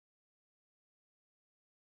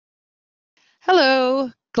Hello,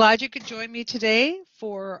 glad you could join me today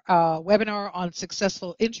for a webinar on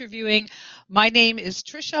successful interviewing. My name is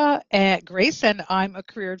Trisha Grace, and I'm a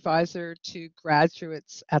career advisor to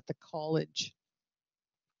graduates at the college.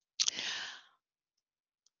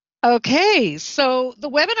 Okay, so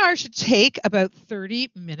the webinar should take about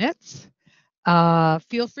 30 minutes.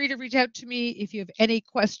 Feel free to reach out to me if you have any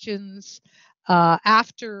questions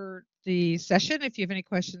after the session. If you have any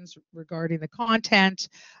questions regarding the content,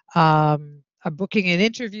 booking an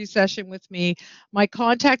interview session with me, my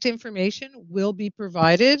contact information will be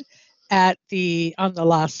provided on the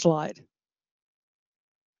last slide.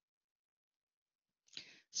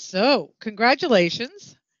 So,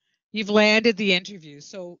 congratulations. You've landed the interview.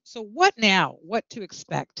 So what now? What to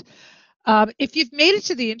expect? If you've made it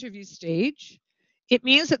to the interview stage, it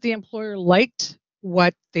means that the employer liked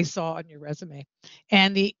what they saw on your resume.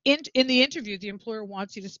 And in the interview, the employer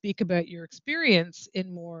wants you to speak about your experience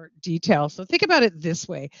in more detail. So think about it this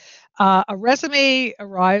way. A resume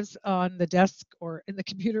arrives on the desk or in the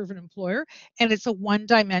computer of an employer, and it's a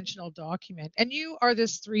one-dimensional document. And you are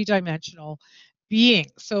this three-dimensional being.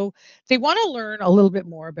 So they want to learn a little bit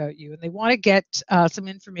more about you, and they want to get some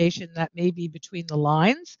information that may be between the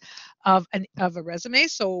lines of a resume.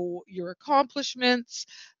 So your accomplishments,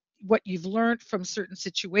 what you've learned from certain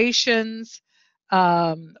situations,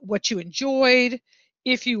 what you enjoyed,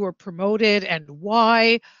 if you were promoted and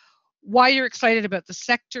why you're excited about the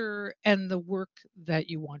sector and the work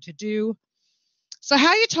that you want to do. So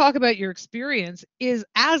how you talk about your experience is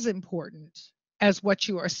as important as what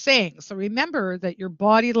you are saying. So remember that your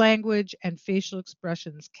body language and facial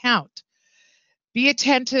expressions count. Be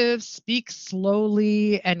attentive, speak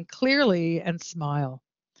slowly and clearly, and smile.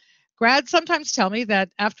 Grads sometimes tell me that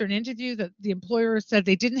after an interview that the employer said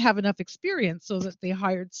they didn't have enough experience so that they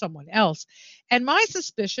hired someone else. And my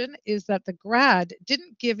suspicion is that the grad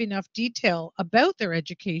didn't give enough detail about their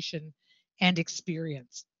education and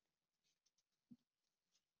experience.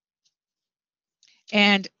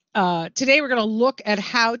 And today we're going to look at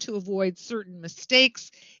how to avoid certain mistakes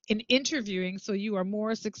in interviewing so you are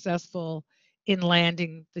more successful in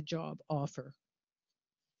landing the job offer.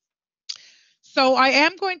 So I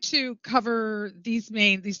am going to cover these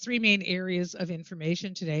three main areas of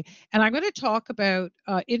information today, and I'm going to talk about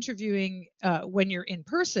interviewing when you're in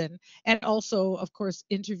person, and also, of course,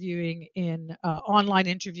 interviewing in online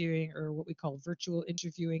interviewing, or what we call virtual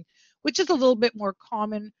interviewing, which is a little bit more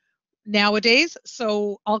common nowadays.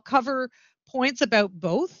 So I'll cover points about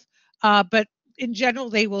both, but in general,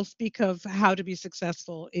 they will speak of how to be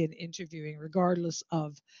successful in interviewing, regardless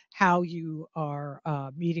of how you are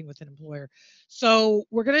meeting with an employer. So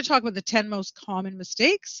we're going to talk about the 10 most common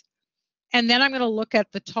mistakes, and then I'm going to look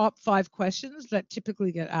at the top 5 questions that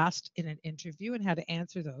typically get asked in an interview and how to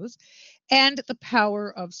answer those, and the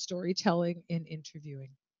power of storytelling in interviewing.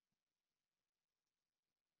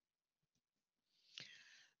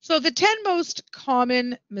 So the 10 most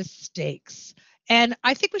common mistakes. And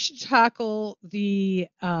I think we should tackle the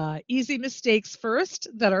easy mistakes first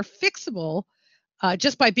that are fixable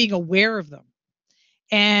just by being aware of them.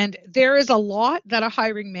 And there is a lot that a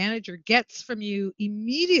hiring manager gets from you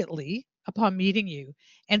immediately upon meeting you.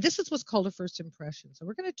 And this is what's called a first impression. So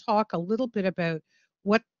we're going to talk a little bit about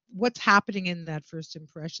what's happening in that first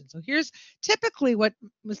impression. So here's typically what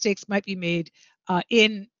mistakes might be made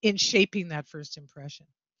in shaping that first impression.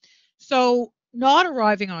 So not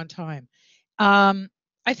arriving on time.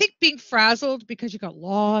 I think being frazzled because you got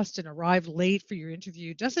lost and arrived late for your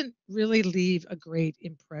interview doesn't really leave a great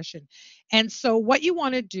impression. And so what you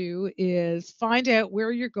want to do is find out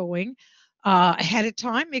where you're going ahead of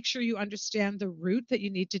time. Make sure you understand the route that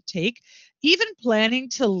you need to take. Even planning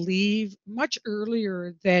to leave much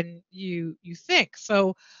earlier than you think.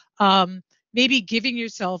 So maybe giving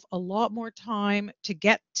yourself a lot more time to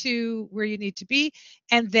get to where you need to be,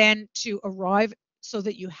 and then to arrive so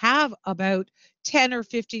that you have about 10 or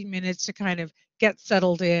 15 minutes to kind of get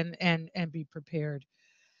settled in and be prepared.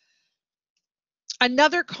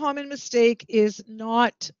 Another common mistake is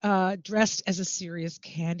not dressed as a serious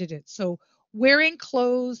candidate. So wearing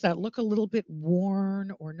clothes that look a little bit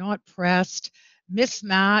worn or not pressed,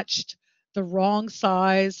 mismatched, the wrong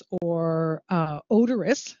size, or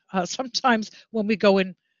odorous. Sometimes when we go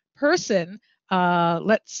in person,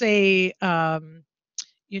 let's say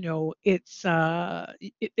it's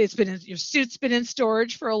been your suit's been in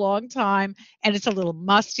storage for a long time and it's a little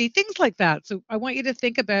musty, things like that. So I want you to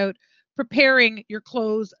think about preparing your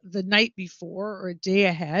clothes the night before or a day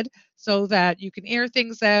ahead so that you can air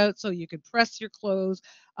things out, so you can press your clothes.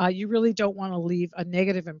 You really don't want to leave a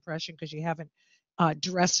negative impression because you haven't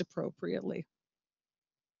dressed appropriately.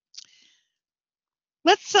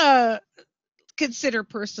 Let's consider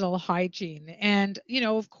personal hygiene. And,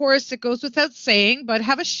 of course, it goes without saying, but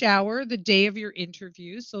have a shower the day of your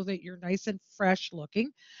interview so that you're nice and fresh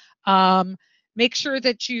looking. Um, Make sure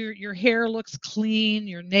that your hair looks clean,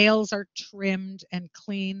 your nails are trimmed and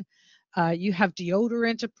clean. You have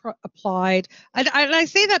deodorant applied. And I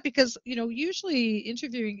say that because, usually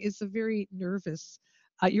interviewing is a very nervous,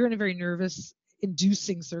 you're in a very nervous,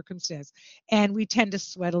 inducing circumstance. And we tend to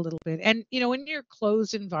sweat a little bit. And, in your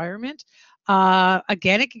closed environment,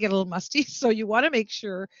 again, it can get a little musty. So you want to make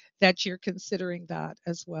sure that you're considering that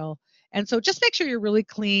as well. And so just make sure you're really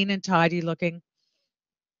clean and tidy looking.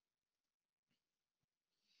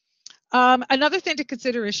 Another thing to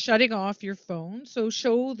consider is shutting off your phone. So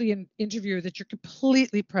show the interviewer that you're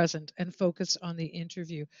completely present and focused on the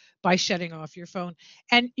interview by shutting off your phone.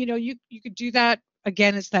 And you could do that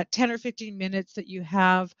again. It's that 10 or 15 minutes that you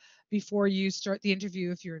have before you start the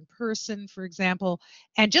interview if you're in person, for example,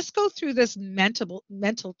 and just go through this mental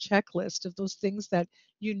checklist of those things that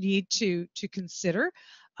you need to consider.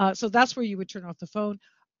 So that's where you would turn off the phone.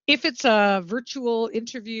 If it's a virtual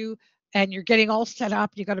interview, and you're getting all set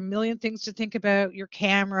up, you got a million things to think about, your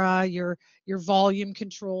camera, your volume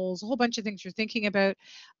controls, a whole bunch of things you're thinking about,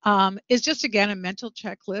 is just again a mental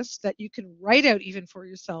checklist that you can write out even for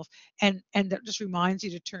yourself, and that just reminds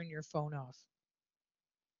you to turn your phone off.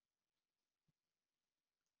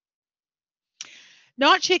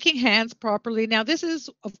 Not shaking hands properly. Now, this is,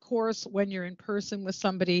 of course, when you're in person with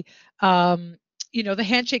somebody. The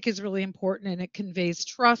handshake is really important, and it conveys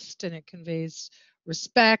trust and it conveys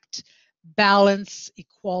respect, balance,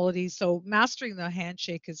 equality. So mastering the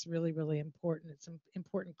handshake is really, really important. It's an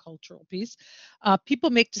important cultural piece.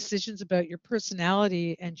 People make decisions about your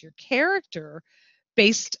personality and your character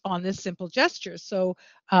based on this simple gesture. So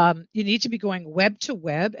you need to be going web to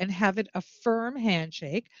web and have it a firm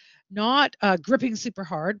handshake, not gripping super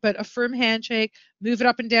hard, but a firm handshake. Move it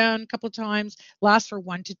up and down a couple of times, last for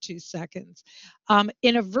 1 to 2 seconds.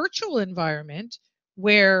 In a virtual environment,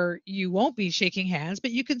 where you won't be shaking hands,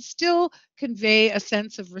 but you can still convey a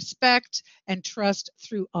sense of respect and trust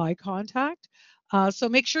through eye contact. So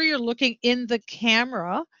make sure you're looking in the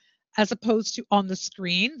camera as opposed to on the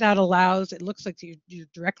screen. That allows, it looks like you're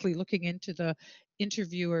directly looking into the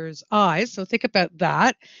interviewer's eyes. So think about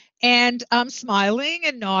that. And smiling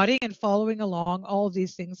and nodding and following along, all of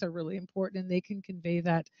these things are really important, and they can convey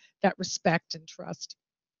that respect and trust.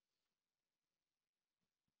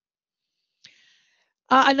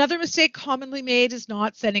 Another mistake commonly made is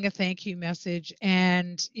not sending a thank you message.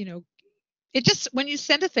 And, it just, when you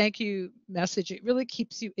send a thank you message, it really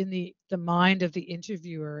keeps you in the mind of the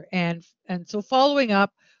interviewer. And so following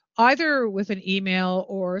up either with an email,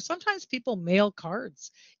 or sometimes people mail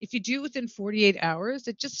cards. If you do within 48 hours,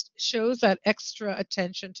 it just shows that extra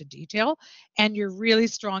attention to detail and your really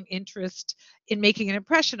strong interest in making an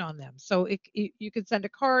impression on them. So you can send a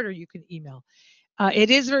card or you can email.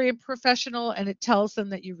 It is very professional, and it tells them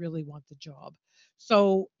that you really want the job.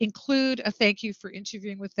 So include a thank you for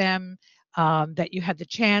interviewing with them, that you had the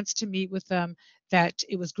chance to meet with them, that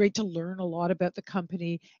it was great to learn a lot about the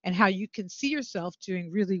company, and how you can see yourself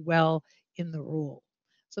doing really well in the role.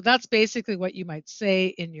 So that's basically what you might say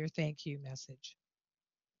in your thank you message.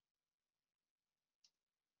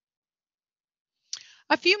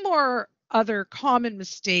 A few more other common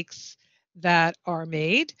mistakes that are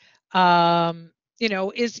made,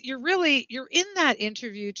 is you're in that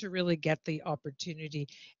interview to really get the opportunity.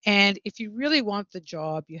 And if you really want the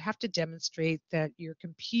job, you have to demonstrate that you're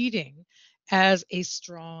competing as a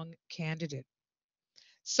strong candidate.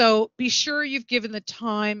 So be sure you've given the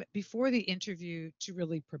time before the interview to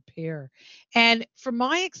really prepare. And from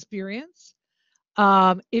my experience,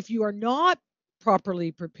 if you are not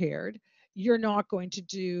properly prepared, you're not going to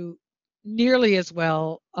do nearly as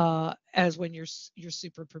well as when you're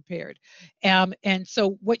super prepared. And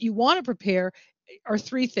so, what you want to prepare are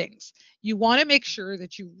three things. You want to make sure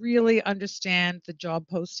that you really understand the job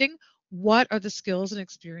posting. What are the skills and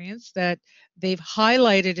experience that they've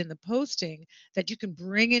highlighted in the posting that you can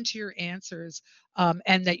bring into your answers,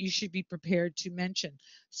 and that you should be prepared to mention?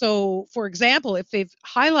 So, for example, if they've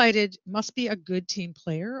highlighted must be a good team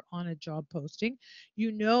player on a job posting,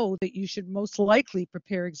 you know that you should most likely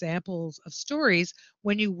prepare examples of stories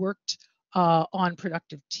when you worked on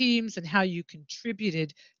productive teams and how you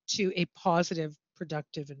contributed to a positive,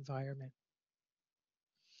 productive environment.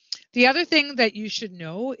 The other thing that you should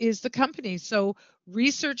know is the company. So,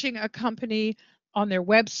 researching a company on their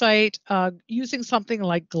website, using something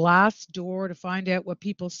like Glassdoor to find out what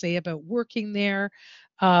people say about working there.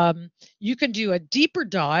 You can do a deeper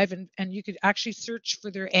dive, and you could actually search for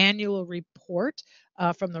their annual report.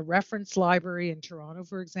 from the reference library in Toronto,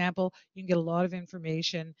 for example. You can get a lot of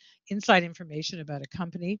information, inside information about a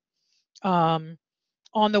company. Um,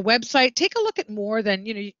 on the website, take a look at more than,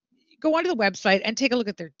 go onto the website and take a look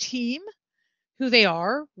at their team, who they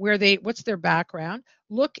are, what's their background.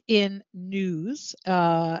 Look in news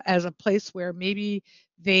as a place where maybe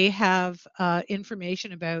they have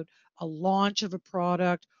information about a launch of a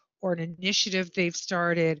product or an initiative they've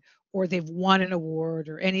started, or they've won an award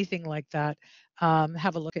or anything like that.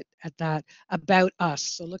 Have a look at that. About us.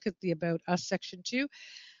 So look at the About Us section too.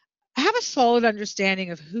 Have a solid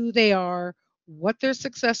understanding of who they are, what their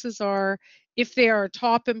successes are, if they are a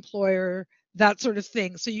top employer, that sort of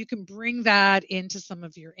thing. So you can bring that into some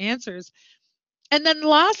of your answers. And then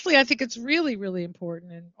lastly, I think it's really, really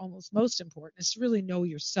important, and almost most important, is to really know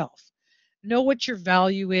yourself. Know what your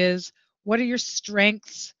value is. What are your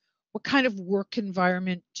strengths? What kind of work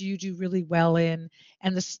environment do you do really well in?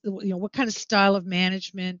 And this, what kind of style of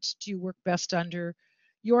management do you work best under?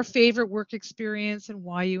 Your favorite work experience and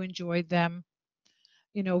why you enjoyed them.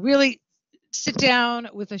 Really sit down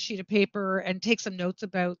with a sheet of paper and take some notes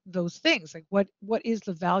about those things. Like what is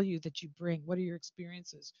the value that you bring? What are your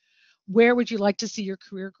experiences? Where would you like to see your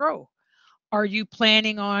career grow? Are you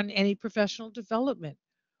planning on any professional development?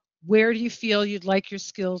 Where do you feel you'd like your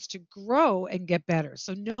skills to grow and get better?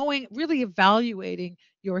 So knowing, really evaluating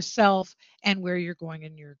yourself and where you're going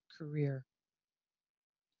in your career.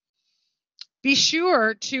 Be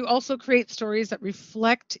sure to also create stories that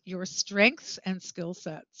reflect your strengths and skill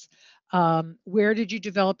sets. Where did you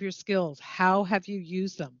develop your skills? How have you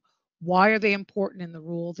used them? Why are they important in the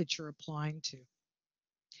role that you're applying to?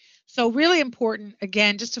 So really important,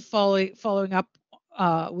 again, just to following up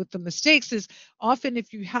with the mistakes, is often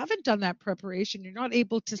if you haven't done that preparation, you're not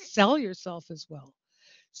able to sell yourself as well.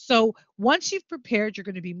 So once you've prepared, you're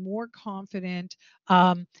going to be more confident.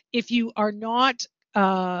 If you are not,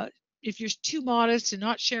 if you're too modest and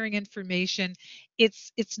not sharing information,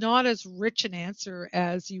 it's not as rich an answer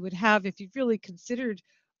as you would have if you've really considered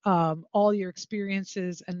all your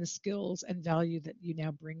experiences and the skills and value that you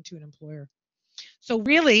now bring to an employer. So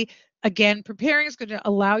really, again, preparing is going to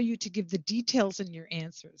allow you to give the details in your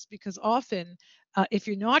answers, because often if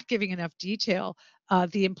you're not giving enough detail,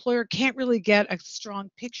 the employer can't really get a strong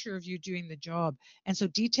picture of you doing the job. And so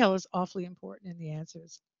detail is awfully important in the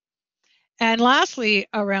answers. And lastly,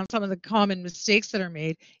 around some of the common mistakes that are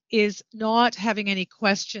made, is not having any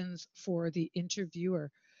questions for the interviewer.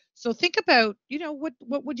 So think about,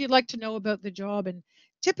 what would you like to know about the job? And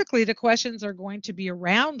typically the questions are going to be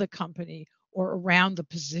around the company or around the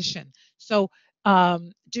position. So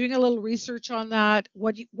doing a little research on that,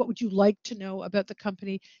 what would you like to know about the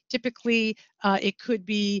company? Typically, it could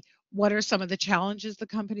be, what are some of the challenges the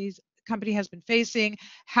company has been facing?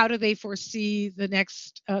 How do they foresee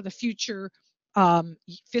the future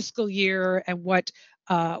fiscal year, and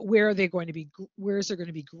where are they going to be? Where is there going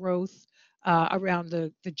to be growth around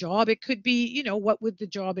the job? It could be, what would the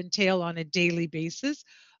job entail on a daily basis?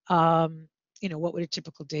 What would a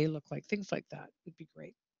typical day look like? Things like that would be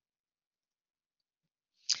great.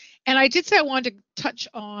 And I did say I wanted to touch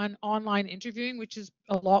on online interviewing, which is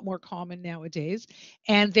a lot more common nowadays.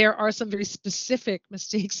 And there are some very specific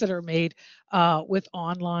mistakes that are made with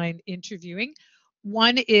online interviewing.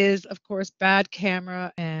 One is, of course, bad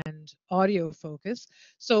camera and audio focus.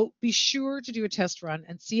 So be sure to do a test run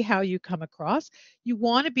and see how you come across. You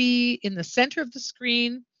want to be in the center of the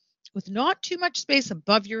screen with not too much space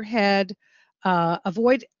above your head.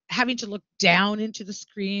 Avoid having to look down into the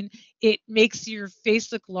screen. It makes your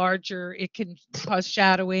face look larger. It can cause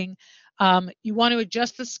shadowing. You want to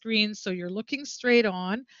adjust the screen so you're looking straight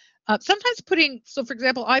on. Sometimes so for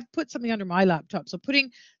example, I've put something under my laptop. So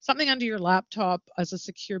putting something under your laptop as a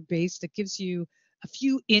secure base that gives you a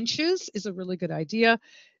few inches is a really good idea.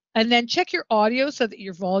 And then check your audio so that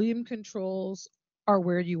your volume controls are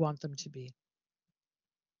where you want them to be.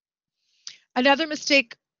 Another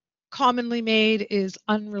mistake commonly made is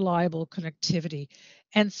unreliable connectivity.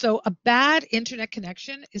 And so a bad internet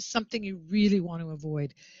connection is something you really want to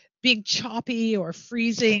avoid. Being choppy or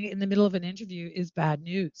freezing in the middle of an interview is bad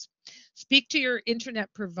news. Speak to your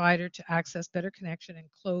internet provider to access better connection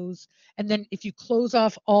and then if you close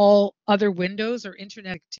off all other windows or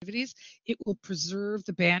internet activities, it will preserve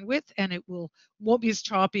the bandwidth and won't be as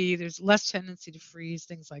choppy. There's less tendency to freeze,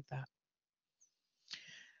 things like that.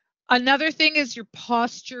 Another thing is your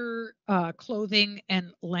posture, clothing,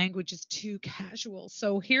 and language is too casual.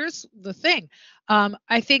 So here's the thing.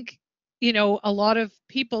 I think, a lot of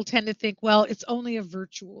people tend to think, well, it's only a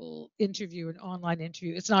virtual interview, an online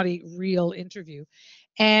interview. It's not a real interview.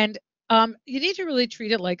 And You need to really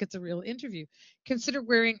treat it like it's a real interview. Consider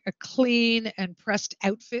wearing a clean and pressed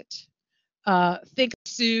outfit. Think a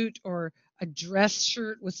suit or a dress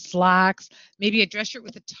shirt with slacks, maybe a dress shirt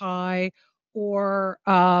with a tie, or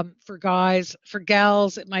for guys, for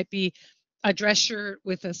gals, it might be a dress shirt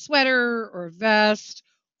with a sweater or a vest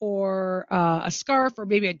or a scarf or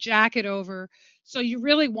maybe a jacket over. So you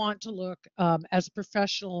really want to look as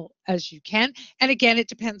professional as you can. And again, it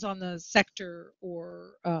depends on the sector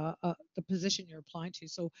or the position you're applying to.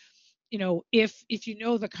 So, if you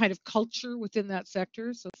know the kind of culture within that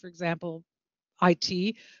sector, so for example,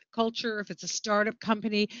 IT culture, if it's a startup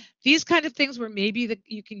company, these kind of things where maybe that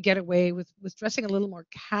you can get away with dressing a little more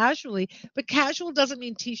casually, but casual doesn't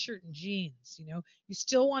mean t-shirt and jeans. You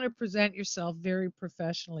still want to present yourself very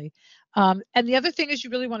professionally. And the other thing is you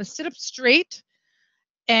really want to sit up straight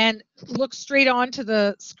and look straight onto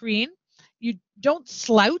the screen. You don't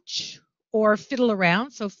slouch or fiddle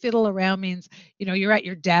around. So fiddle around means, you're at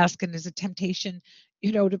your desk and there's a temptation,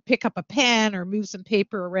 to pick up a pen or move some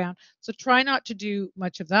paper around. So try not to do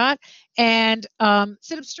much of that, and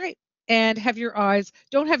sit up straight and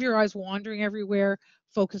don't have your eyes wandering everywhere.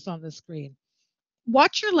 Focus on the screen.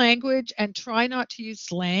 Watch your language and try not to use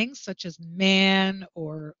slang such as man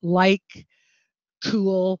or like,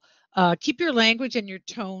 cool. Keep your language and your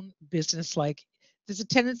tone businesslike. There's a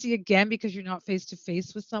tendency, again, because you're not face to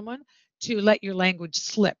face with someone, to let your language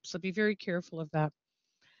slip. So be very careful of that.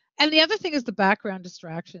 And the other thing is the background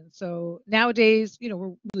distraction. So nowadays,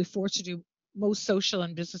 we're really forced to do most social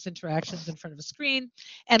and business interactions in front of a screen,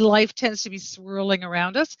 and life tends to be swirling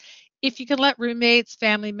around us. If you can let roommates,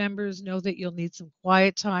 family members know that you'll need some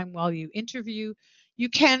quiet time while you interview, you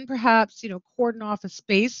can perhaps, cordon off a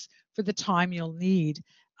space for the time you'll need,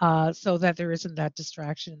 so that there isn't that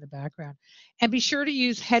distraction in the background. And be sure to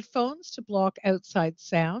use headphones to block outside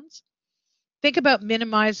sounds. Think about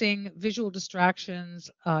minimizing visual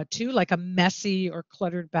distractions too, like a messy or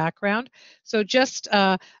cluttered background. So just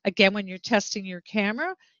again, when you're testing your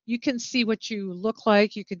camera, you can see what you look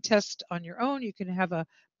like. You can test on your own. You can have a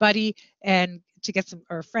buddy and to get some,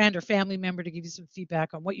 or a friend or family member to give you some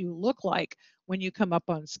feedback on what you look like when you come up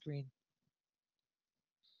on screen.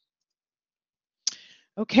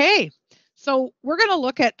 Okay, so we're going to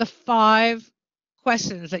look at the 5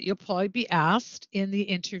 questions that you'll probably be asked in the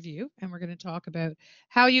interview, and we're going to talk about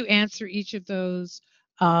how you answer each of those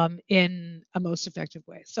in a most effective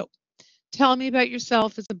way. So tell me about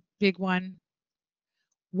yourself is a big one.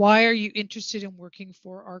 Why are you interested in working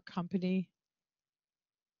for our company?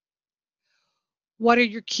 What are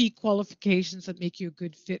your key qualifications that make you a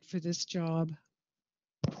good fit for this job?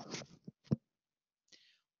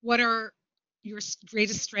 What are your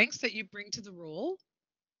greatest strengths that you bring to the role?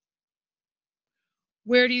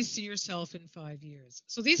 Where do you see yourself in 5 years?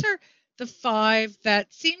 So these are the 5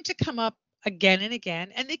 that seem to come up again and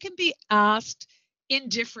again, and they can be asked in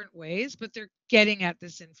different ways, but they're getting at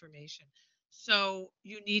this information. So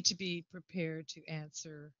you need to be prepared to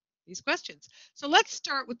answer these questions. So let's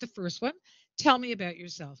start with the first one. Tell me about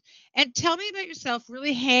yourself. And tell me about yourself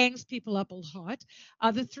really hangs people up a lot.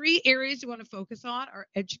 The 3 areas you want to focus on are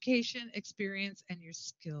education, experience, and your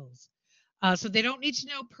skills. So they don't need to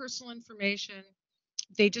know personal information.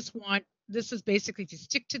 They just want, this is basically, if you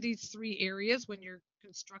stick to these 3 areas when you're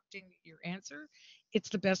constructing your answer, it's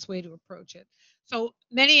the best way to approach it. So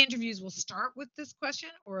many interviews will start with this question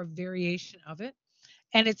or a variation of it,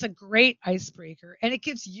 and it's a great icebreaker, and it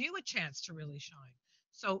gives you a chance to really shine.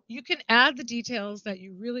 So you can add the details that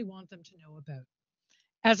you really want them to know about.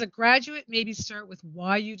 As a graduate, maybe start with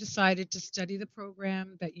why you decided to study the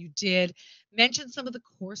program that you did. Mention some of the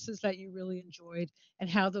courses that you really enjoyed and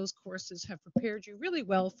how those courses have prepared you really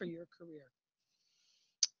well for your career.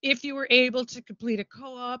 If you were able to complete a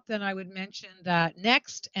co-op, then I would mention that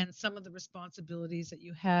next and some of the responsibilities that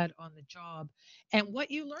you had on the job and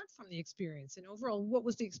what you learned from the experience. And overall, what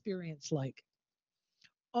was the experience like?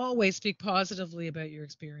 Always speak positively about your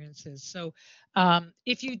experiences. So,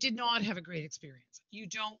 if you did not have a great experience, you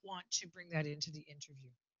don't want to bring that into the interview.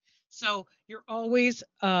 So, your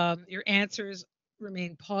answers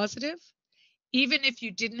remain positive. Even if you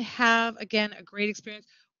didn't have, again, a great experience,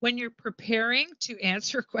 when you're preparing to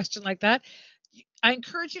answer a question like that, I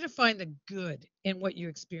encourage you to find the good in what you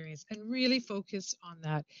experience and really focus on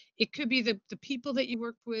that. It could be the people that you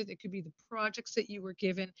worked with, it could be the projects that you were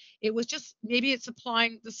given. It was just, maybe it's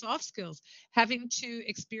applying the soft skills, having to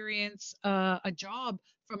experience a job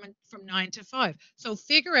from 9 to 5. So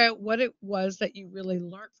figure out what it was that you really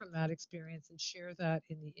learned from that experience and share that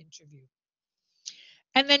in the interview.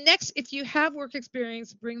 And then next, if you have work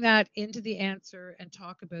experience, bring that into the answer and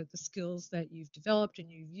talk about the skills that you've developed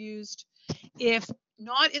and you've used. If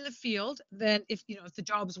not in the field, then if the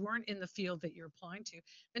jobs weren't in the field that you're applying to,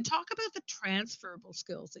 then talk about the transferable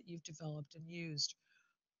skills that you've developed and used.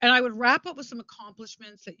 And I would wrap up with some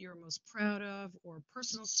accomplishments that you're most proud of or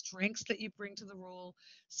personal strengths that you bring to the role,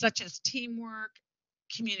 such as teamwork,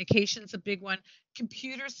 communication's a big one,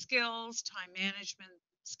 computer skills, time management,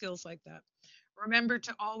 skills like that. Remember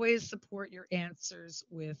to always support your answers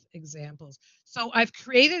with examples. So I've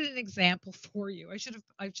created an example for you. I should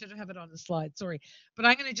have it on the slide, sorry. But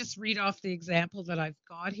I'm going to just read off the example that I've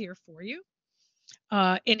got here for you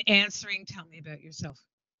in answering Tell Me About Yourself.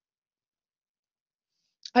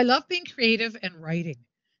 I love being creative and writing.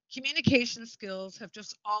 Communication skills have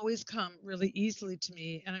just always come really easily to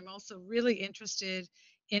me, and I'm also really interested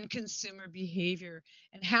in consumer behavior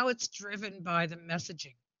and how it's driven by the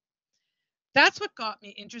messaging. That's what got me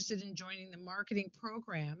interested in joining the marketing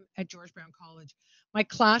program at George Brown College. My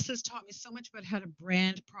classes taught me so much about how to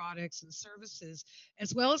brand products and services,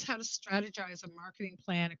 as well as how to strategize a marketing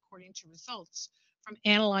plan according to results from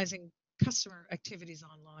analyzing customer activities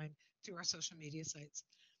online through our social media sites.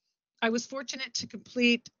 I was fortunate to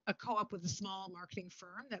complete a co op with a small marketing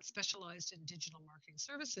firm that specialized in digital marketing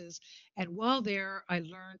services. And while there, I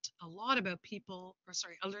learned a lot about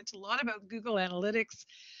I learned a lot about Google Analytics,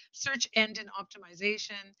 search engine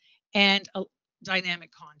optimization, and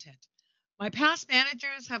dynamic content. My past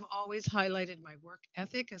managers have always highlighted my work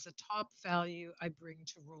ethic as a top value I bring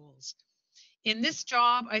to roles. In this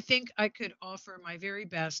job, I think I could offer my very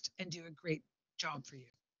best and do a great job for you.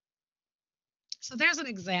 So there's an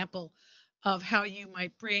example of how you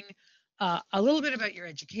might bring a little bit about your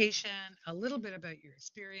education, a little bit about your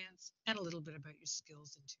experience, and a little bit about your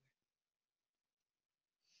skills into it.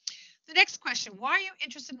 The next question, why are you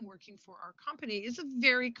interested in working for our company, is a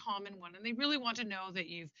very common one. And they really want to know that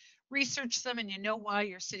you've researched them and you know why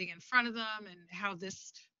you're sitting in front of them and how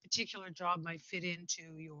this particular job might fit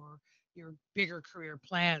into your bigger career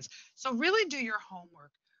plans. So really do your homework.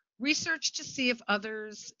 Research to see if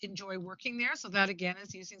others enjoy working there. So that again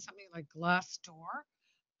is using something like Glassdoor,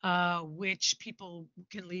 which people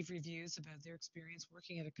can leave reviews about their experience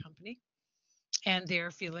working at a company and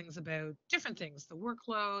their feelings about different things, the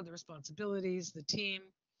workload, the responsibilities, the team.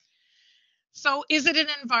 So, is it an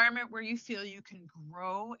environment where you feel you can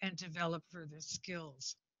grow and develop further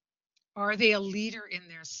skills? Are they a leader in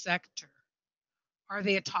their sector? Are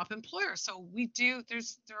they a top employer? So we do. Their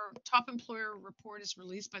top employer report is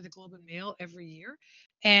released by the Globe and Mail every year,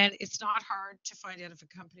 and it's not hard to find out if a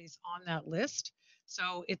company's on that list.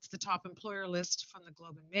 So it's the top employer list from the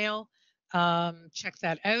Globe and Mail. Check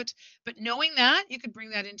that out. But knowing that, you could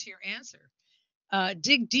bring that into your answer.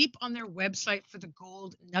 Dig deep on their website for the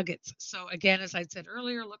gold nuggets. So again, as I said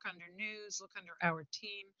earlier, look under news, look under our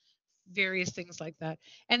team, various things like that.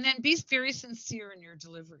 And then be very sincere in your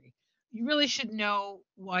delivery. You really should know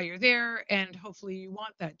why you're there, and hopefully you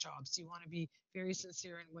want that job. So you want to be very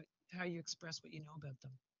sincere in how you express what you know about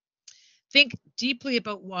them. Think deeply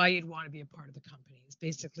about why you'd want to be a part of the company, is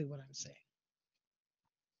basically what I'm saying.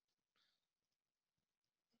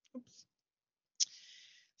 Oops.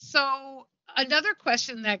 So another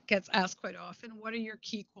question that gets asked quite often, what are your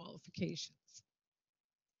key qualifications?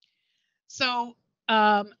 So,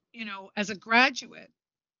 as a graduate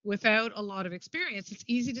without a lot of experience, it's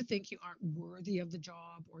easy to think you aren't worthy of the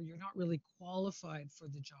job or you're not really qualified for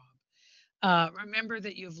the job. Remember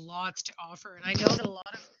that you have lots to offer. And I know that a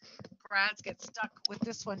lot of grads get stuck with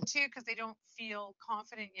this one too because they don't feel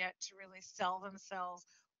confident yet to really sell themselves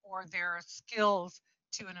or their skills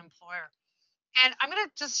to an employer. And I'm going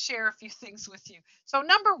to just share a few things with you. So,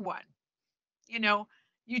 number one, you know,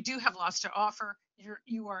 you do have lots to offer.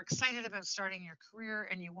 You are excited about starting your career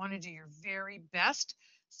and you want to do your very best.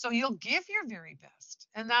 So you'll give your very best.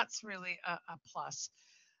 And that's really a plus.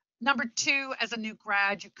 Number two, as a new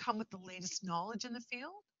grad, you come with the latest knowledge in the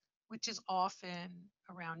field, which is often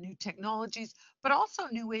around new technologies, but also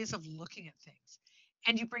new ways of looking at things.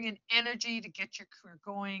 And you bring an energy to get your career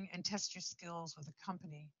going and test your skills with a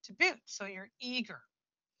company to boot. So you're eager.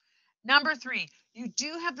 Number three, you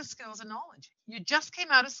do have the skills and knowledge. You just came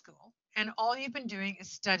out of school, and all you've been doing is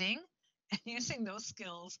studying and using those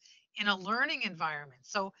skills in a learning environment.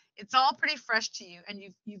 So it's all pretty fresh to you, and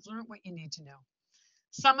you've learned what you need to know.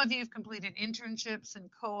 Some of you have completed internships and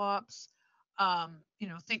co-ops.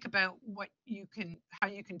 Think about how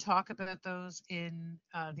you can talk about those in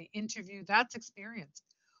the interview. That's experience.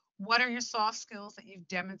 What are your soft skills that you've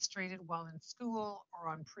demonstrated while in school or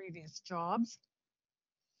on previous jobs?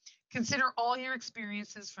 Consider all your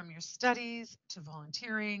experiences from your studies to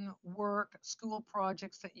volunteering, work, school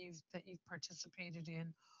projects that you've participated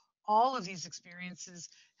in. All of these experiences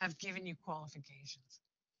have given you qualifications.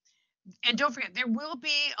 And don't forget, there will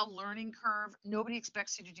be a learning curve. Nobody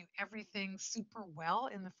expects you to do everything super well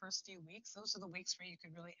in the first few weeks. Those are the weeks where you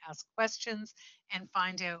can really ask questions and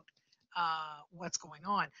find out what's going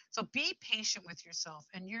on. So be patient with yourself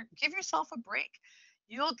and give yourself a break.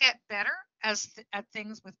 You'll get better at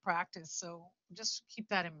things with practice. So just keep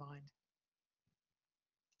that in mind.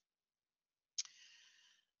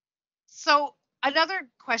 So another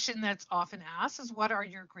question that's often asked is, what are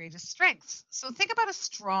your greatest strengths? So think about a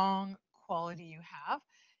strong quality you have.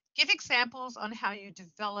 Give examples on how you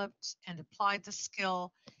developed and applied the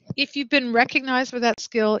skill. If you've been recognized for that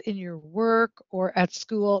skill in your work or at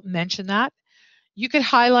school, mention that. You could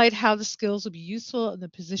highlight how the skills will be useful in the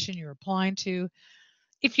position you're applying to.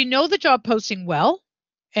 If you know the job posting well,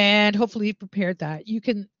 and hopefully you've prepared that, you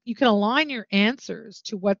can align your answers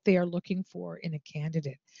to what they are looking for in a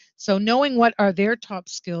candidate. So knowing what are their top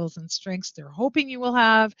skills and strengths they're hoping you will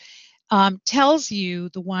have tells you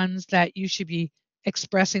the ones that you should be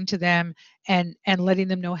expressing to them, and letting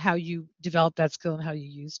them know how you developed that skill and how you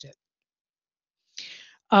used it.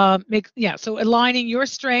 So aligning your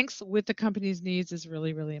strengths with the company's needs is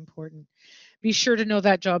really, really important. Be sure to know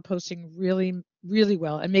that job posting really, really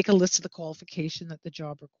well, and make a list of the qualification that the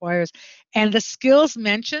job requires and the skills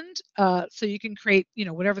mentioned, so you can create,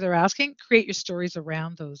 whatever they're asking, create your stories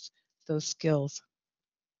around those skills.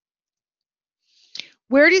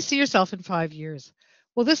 Where do you see yourself in 5 years?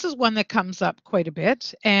 Well, this is one that comes up quite a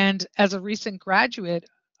bit. And as a recent graduate,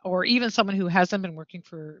 or even someone who hasn't been working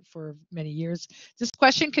for many years, this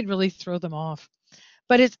question can really throw them off.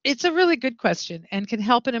 But it's a really good question and can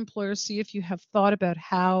help an employer see if you have thought about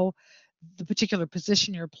how the particular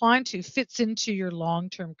position you're applying to fits into your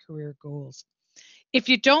long-term career goals. If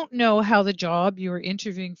you don't know how the job you're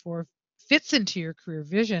interviewing for fits into your career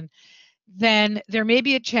vision, then there may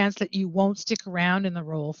be a chance that you won't stick around in the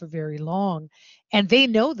role for very long. And they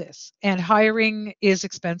know this, and hiring is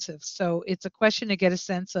expensive. So it's a question to get a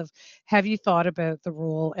sense of, have you thought about the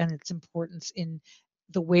role and its importance in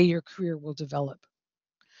the way your career will develop?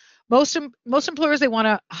 Most employers, they want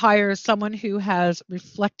to hire someone who has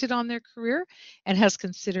reflected on their career and has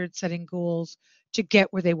considered setting goals to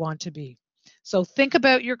get where they want to be. So think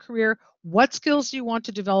about your career. What skills do you want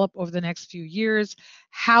to develop over the next few years?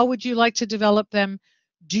 How would you like to develop them?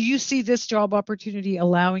 Do you see this job opportunity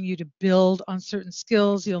allowing you to build on certain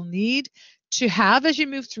skills you'll need to have as you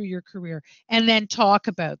move through your career? And then talk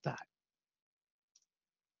about that.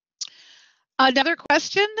 Another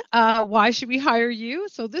question, why should we hire you?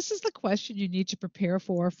 So this is the question you need to prepare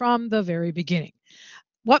for from the very beginning.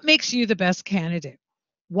 What makes you the best candidate?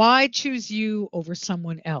 Why choose you over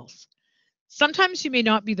someone else? Sometimes you may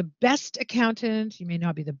not be the best accountant, you may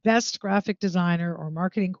not be the best graphic designer or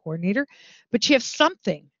marketing coordinator, but you have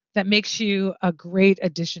something that makes you a great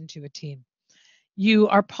addition to a team. You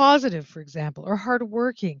are positive, for example, or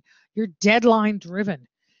hardworking. You're deadline driven.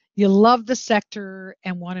 You love the sector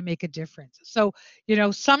and want to make a difference. So,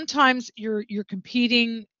 sometimes you're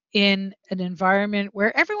competing in an environment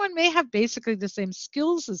where everyone may have basically the same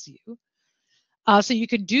skills as you, so you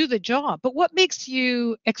can do the job. But what makes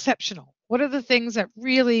you exceptional? What are the things that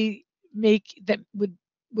really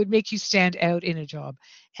would make you stand out in a job?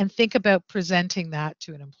 And think about presenting that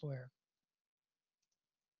to an employer.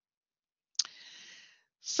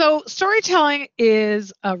 So, storytelling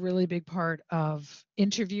is a really big part of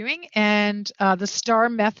interviewing, and the STAR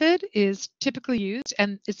method is typically used,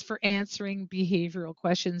 and it's for answering behavioral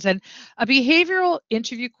questions. And behavioral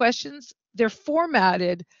interview questions, they're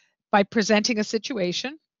formatted by presenting a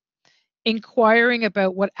situation, inquiring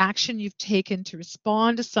about what action you've taken to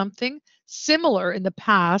respond to something similar in the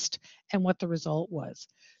past, and what the result was.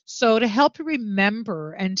 So, to help you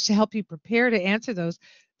remember and to help you prepare to answer those,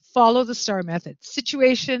 follow the STAR method: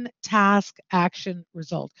 situation, task, action,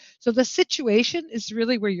 result. So, the situation is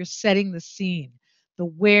really where you're setting the scene, the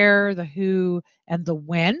where, the who, and the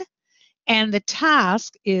when. And the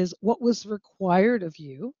task is what was required of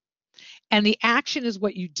you, and the action is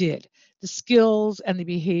what you did, the skills and the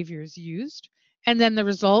behaviors used. And then the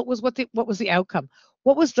result was what was the outcome?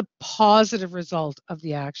 What was the positive result of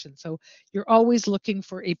the action? So you're always looking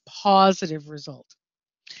for a positive result.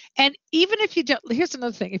 And even if you don't, here's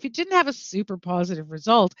another thing: if you didn't have a super positive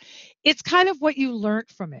result, it's kind of what you learned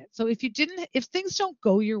from it. So if things don't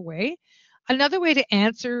go your way, another way to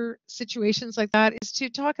answer situations like that is to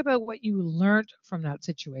talk about what you learned from that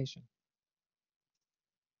situation.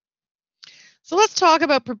 So let's talk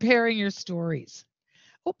about preparing your stories.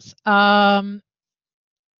 Oops.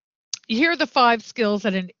 Here are the 5 skills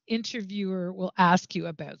that an interviewer will ask you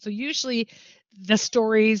about. So usually the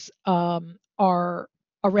stories are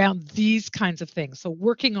around these kinds of things. So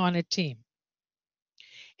working on a team.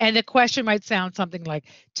 And the question might sound something like,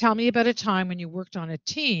 tell me about a time when you worked on a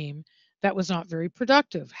team that was not very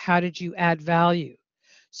productive. How did you add value?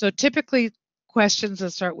 So typically questions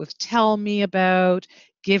that start with tell me about,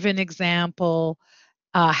 give an example,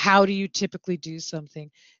 how do you typically do something?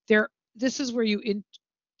 This is where you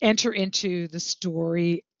enter into the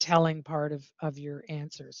storytelling part of your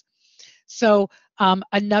answers. So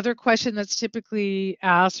another question that's typically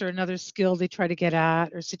asked, or another skill they try to get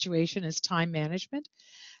at or situation, is time management.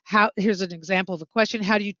 Here's an example of a question.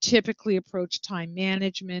 How do you typically approach time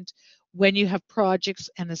management when you have projects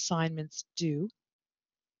and assignments due?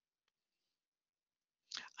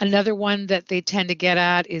 Another one that they tend to get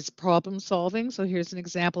at is problem solving. So here's an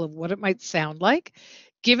example of what it might sound like.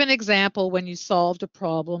 Give an example when you solved a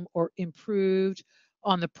problem or improved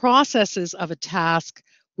on the processes of a task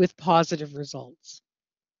with positive results.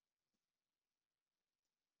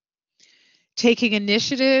 Taking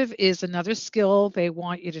initiative is another skill they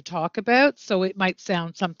want you to talk about. So it might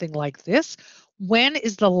sound something like this. When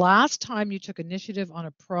is the last time you took initiative on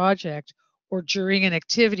a project or during an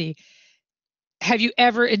activity? Have you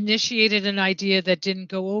ever initiated an idea that didn't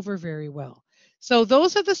go over very well? So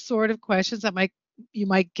those are the sort of questions that you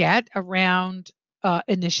might get around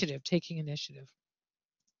initiative, taking initiative.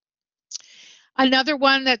 Another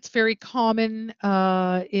one that's very common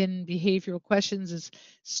in behavioral questions is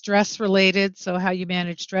stress related. So how you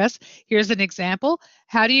manage stress. Here's an example.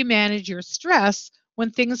 How do you manage your stress when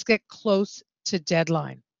things get close to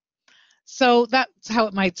deadline? So that's how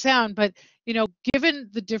it might sound, but given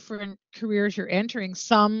the different careers you're entering,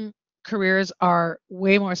 some careers are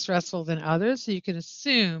way more stressful than others, so you can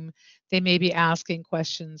assume they may be asking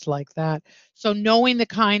questions like that. So knowing the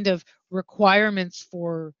kind of requirements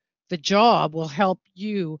for the job will help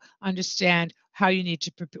you understand how you need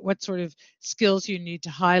to prepare, what sort of skills you need to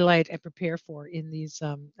highlight and prepare for in these,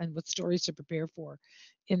 and what stories to prepare for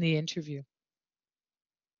in the interview.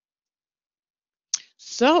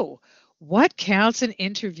 So, what counts in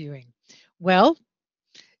interviewing? Well,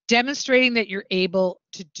 demonstrating that you're able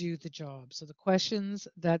to do the job. So, the questions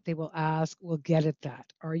that they will ask will get at that.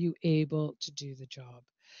 Are you able to do the job?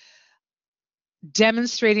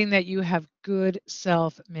 Demonstrating that you have good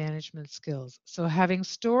self-management skills. So, having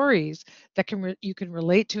stories that you can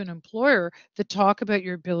relate to an employer that talk about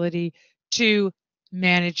your ability to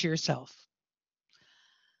manage yourself.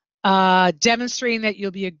 Demonstrating that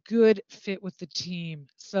you'll be a good fit with the team.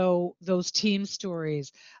 So those team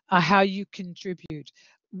stories, how you contribute,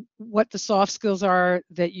 what the soft skills are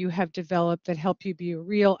that you have developed that help you be a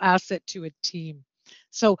real asset to a team.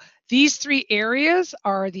 So these three areas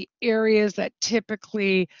are the areas that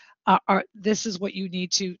typically this is what you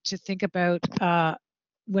need to think about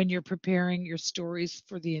when you're preparing your stories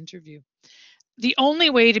for the interview. The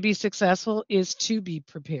only way to be successful is to be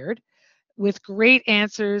prepared with great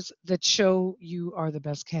answers that show you are the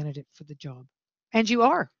best candidate for the job. And you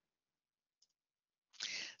are.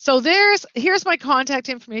 So here's my contact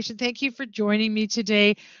information. Thank you for joining me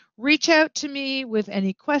today. Reach out to me with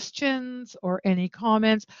any questions or any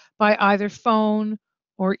comments by either phone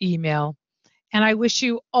or email. And I wish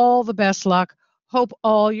you all the best luck. Hope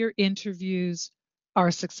all your interviews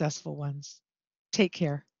are successful ones. Take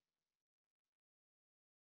care.